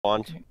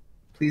Want.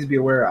 Please be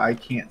aware I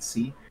can't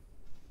see.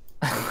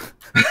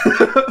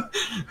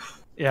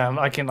 Yeah,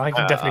 I can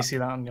definitely see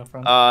that on your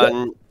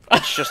phone.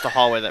 It's just a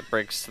hallway that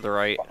breaks to the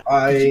right.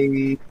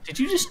 Did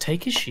you just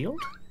take his shield?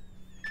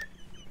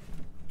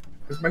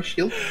 Is my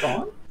shield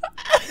gone?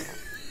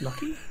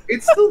 Lucky?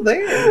 It's still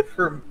there.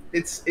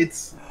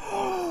 It's.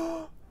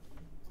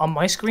 On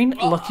my screen,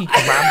 Lucky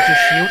grabbed your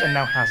shield and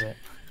now has it.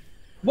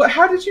 What?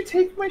 How did you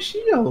take my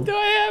shield? Do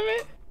I have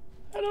it?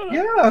 I don't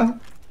know. Yeah.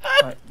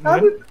 Right, How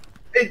did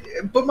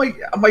it? But my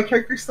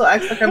character still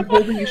acts like I'm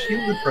holding a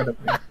shield in front of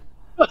me.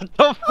 What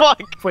the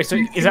fuck? Wait, so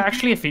is that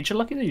actually a feature,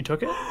 Lucky, that you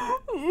took it?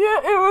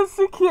 Yeah, it was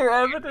secure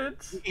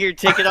evidence. Here,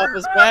 take it off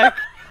his back.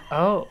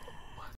 Oh.